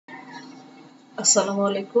Assalamu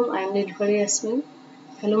alaikum. I am Nilfari Yasmin.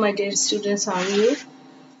 Hello, my dear students. How are you?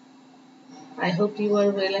 I hope you are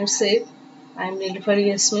well and safe. I am Nilfari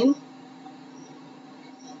Yasmin.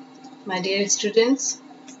 My dear students,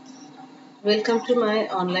 welcome to my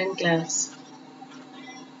online class.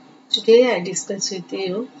 Today I discuss with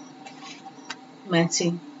you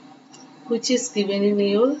matching, which is given in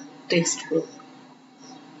your textbook.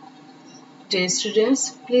 Dear students,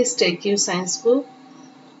 please take your science book,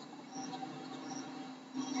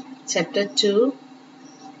 chapter 2,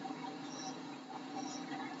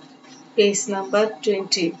 page number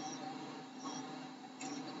 20.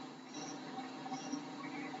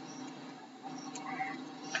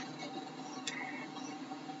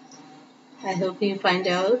 I hope you find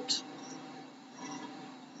out.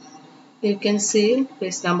 You can see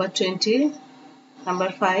page number 20, number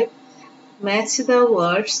 5. Match the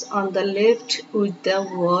words on the left with the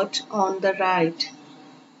word on the right.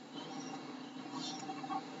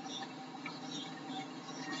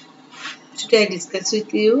 Today I discuss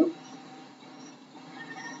with you.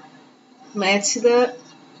 Match the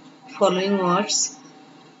following words.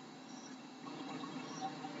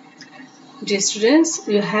 Dear students,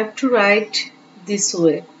 you have to write this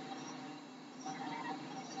way.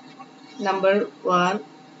 Number 1,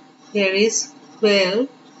 here is whale,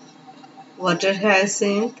 water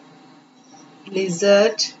hyacinth,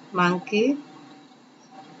 lizard, monkey.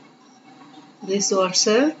 These words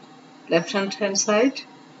are left hand side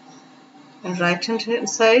and right hand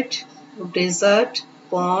side. Desert,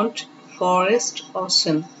 pond, forest,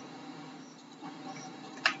 ocean.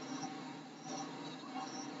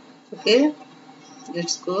 Okay,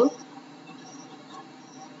 let's go.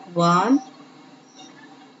 1,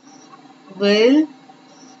 whale,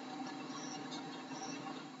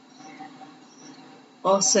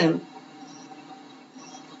 ocean.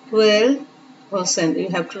 Whale, ocean. You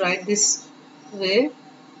have to write this way.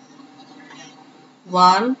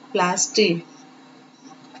 1 plus T.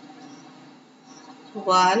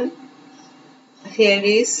 1, here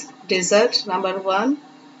is desert number 1,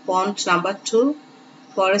 pond number 2,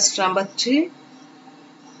 forest number 3,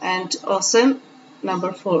 and ocean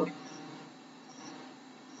number 4.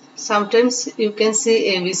 Sometimes you can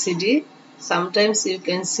see ABCD, sometimes you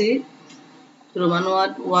can see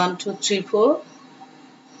Roman 1, 2, 3, 4,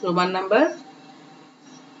 Roman number.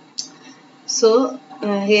 So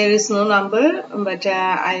here is no number, but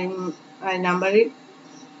I number it.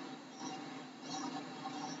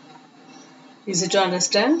 Easy to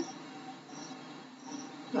understand.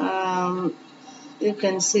 You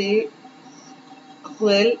can see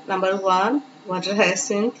whale number 1, water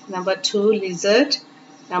hyacinth number 2, lizard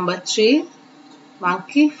number 3,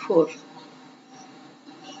 monkey 4.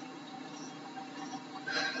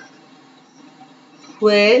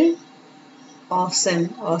 Whale,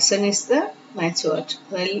 ocean. Ocean is the match word.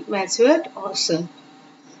 Whale match word, ocean.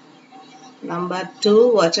 Number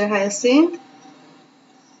 2, water hyacinth,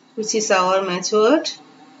 which is our match word.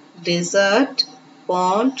 Desert,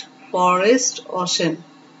 pond, forest, ocean.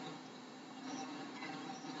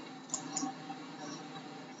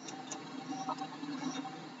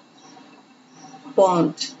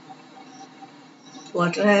 Pond,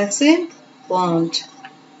 water hyacinth, pond.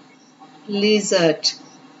 Lizard,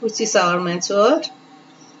 which is our match word.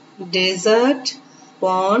 Desert,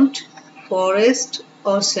 pond, forest,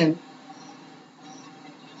 ocean.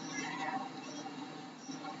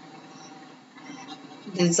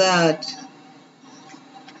 Desert.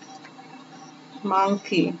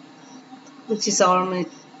 Monkey, which is our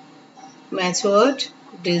match word.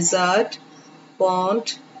 Desert,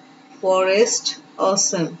 pond, forest,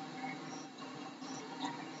 ocean.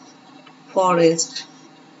 Forest.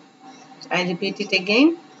 I repeat it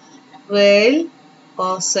again. Whale,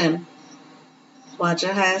 ocean.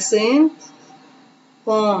 Water hyacinth,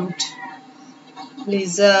 pond.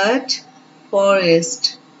 Lizard,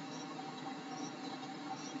 forest.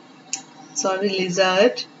 Sorry,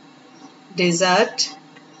 lizard, desert,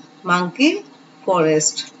 monkey,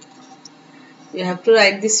 forest. You have to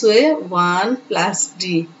write this way. 1 plus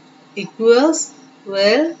D equals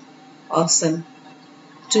whale, ocean.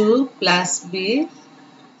 2 plus B,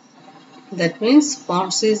 that means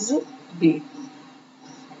ponds is B.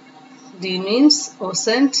 D means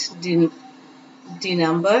ocean, D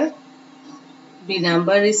number. B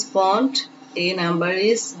number is pond. A number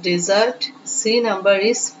is desert. C number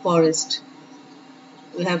is forest.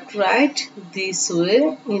 You have to write this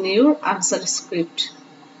way in your answer script.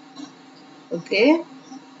 Okay.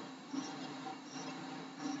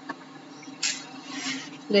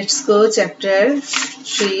 Let's go chapter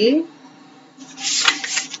 3.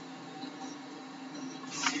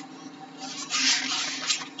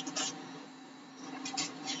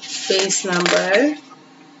 Page number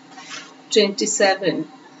 27.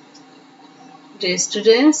 Dear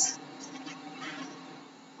students,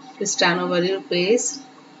 please turn over your page.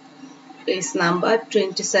 Page number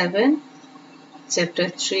 27, chapter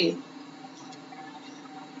 3.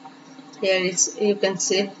 Here is, you can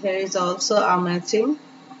see, here is also a matching.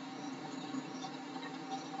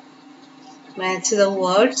 Match the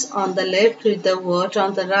words on the left with the word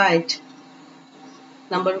on the right.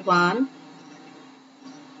 Number 1.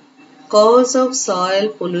 Cause of soil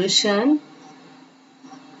pollution,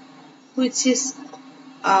 which is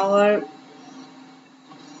our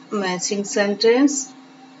matching sentence.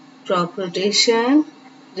 Crop rotation,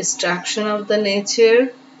 destruction of the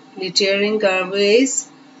nature, littering garbage,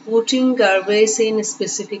 putting garbage in a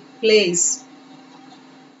specific place.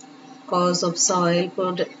 Cause of soil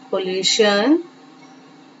pollution,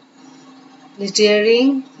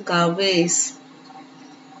 littering garbage.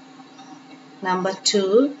 Number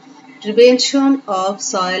 2. Prevention of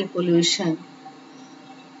soil pollution.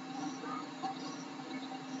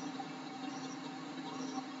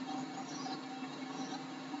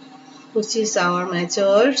 Which is our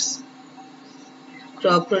methods?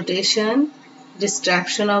 Crop rotation,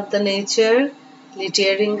 destruction of the nature,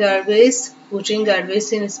 littering garbage, putting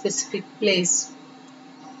garbage in a specific place.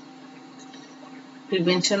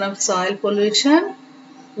 Prevention of soil pollution,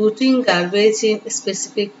 putting garbage in a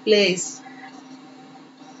specific place.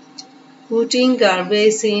 Putting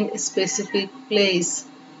garbage in a specific place.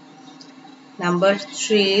 Number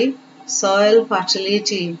 3. Soil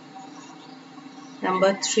fertility.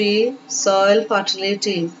 Number 3. Soil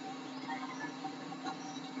fertility.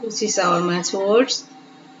 Which is our methods?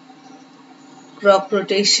 Crop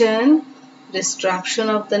rotation, destruction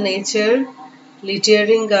of the nature,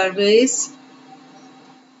 littering garbage,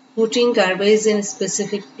 putting garbage in a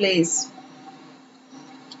specific place.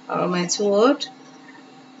 Our method: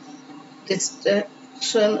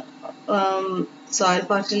 destruction, soil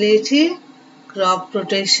fertility, crop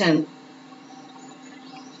rotation.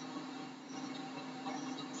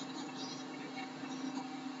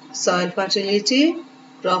 Soil fertility,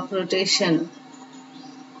 crop rotation.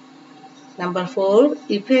 Number 4.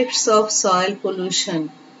 Effects of soil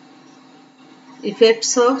pollution.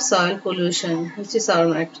 Effects of soil pollution, which is our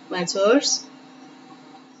methods.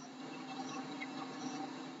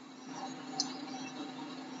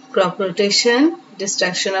 Crop rotation,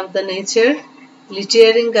 destruction of the nature,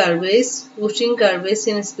 littering garbage, putting garbage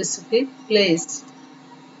in a specific place.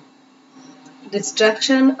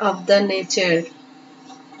 Destruction of the nature.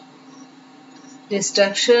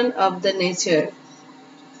 Destruction of the nature.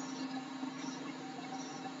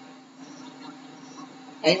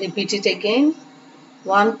 I repeat it again.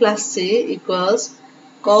 1 plus C equals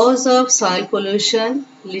cause of soil pollution,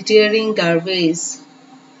 littering garbage.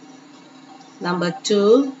 Number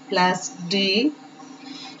 2 plus D,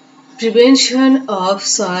 prevention of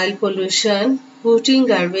soil pollution, putting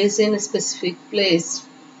garbage in a specific place.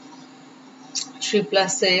 3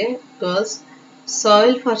 plus A equals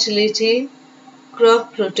soil fertility,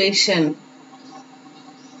 crop rotation.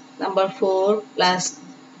 Number 4 plus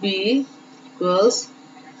B equals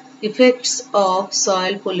effects of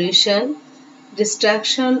soil pollution,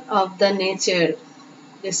 destruction of the nature.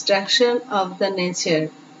 Destruction of the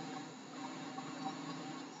nature.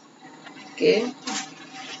 Okay.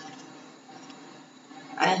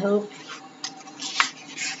 I hope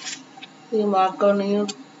you mark on your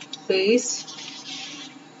page.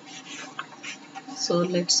 So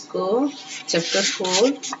let's go. Chapter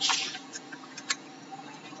 4.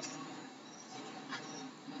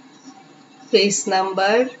 Page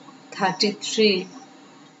number 33.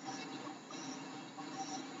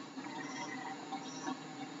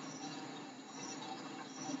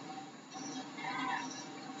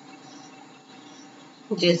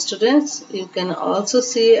 Dear students, you can also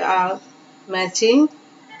see our matching.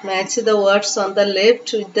 Match the words on the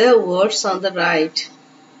left with the words on the right.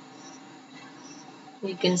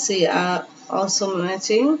 You can see also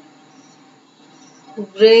matching.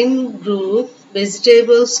 Grain group,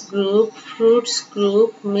 vegetables group, fruits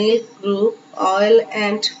group, milk group, oil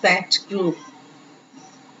and fat group.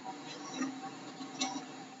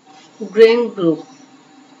 Grain group.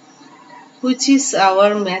 Which is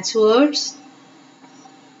our match words?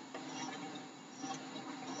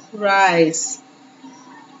 Rice.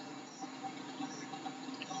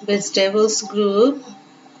 Vegetables group,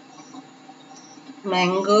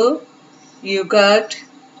 mango, yogurt,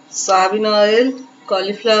 soybean oil,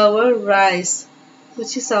 cauliflower, rice.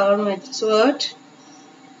 Which is our match word?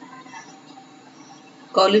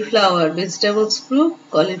 Cauliflower. Vegetables group,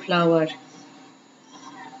 cauliflower.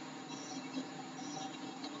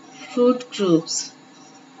 Fruit groups.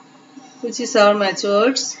 Which is our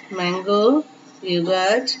matchwords? Mango,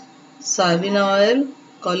 yogurt, soybean oil,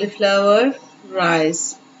 cauliflower,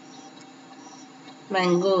 rice.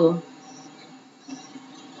 Mango.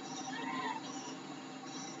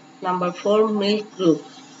 Number 4, milk group.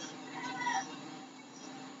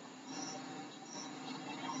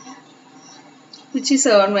 Which is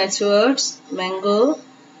our matchwords? Mango,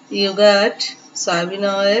 yogurt, soybean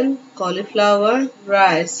oil, cauliflower,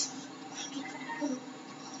 rice.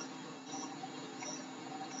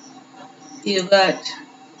 Yogurt.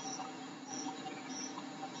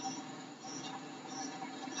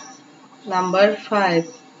 Number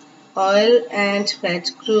 5, oil and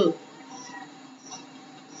fat group.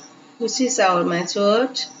 Which is our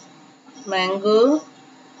matchword? Mango,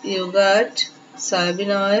 yogurt, soybean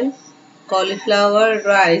oil, cauliflower,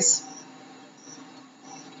 rice.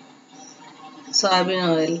 Soybean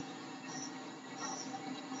oil.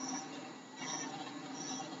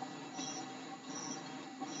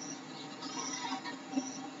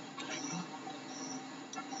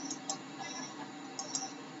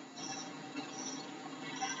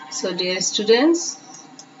 So dear students,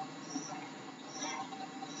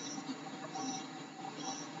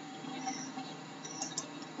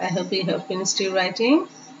 I hope you have finished your writing.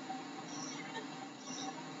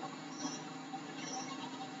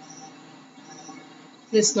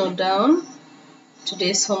 Please note down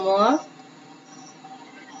today's homework.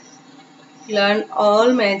 Learn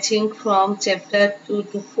all matching from chapter 2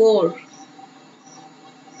 to 4.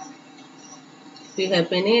 If you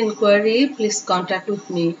have any inquiry, please contact with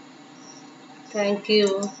me. Thank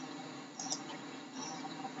you.